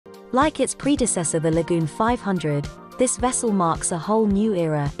Like its predecessor the Lagoon 500, this vessel marks a whole new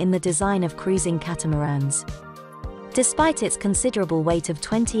era in the design of cruising catamarans. Despite its considerable weight of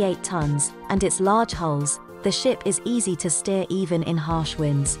 28 tons and its large hulls, the ship is easy to steer even in harsh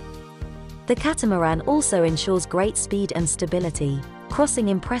winds. The catamaran also ensures great speed and stability, crossing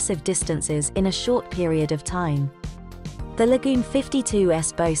impressive distances in a short period of time. The Lagoon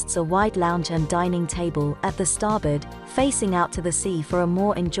 52S boasts a wide lounge and dining table at the starboard, facing out to the sea for a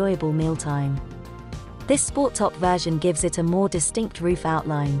more enjoyable mealtime. This sport-top version gives it a more distinct roof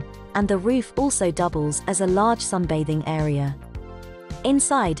outline, and the roof also doubles as a large sunbathing area.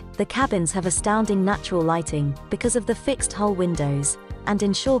 Inside, the cabins have astounding natural lighting because of the fixed hull windows, and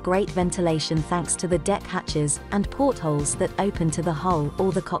ensure great ventilation thanks to the deck hatches and portholes that open to the hull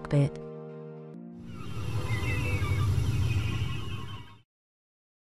or the cockpit.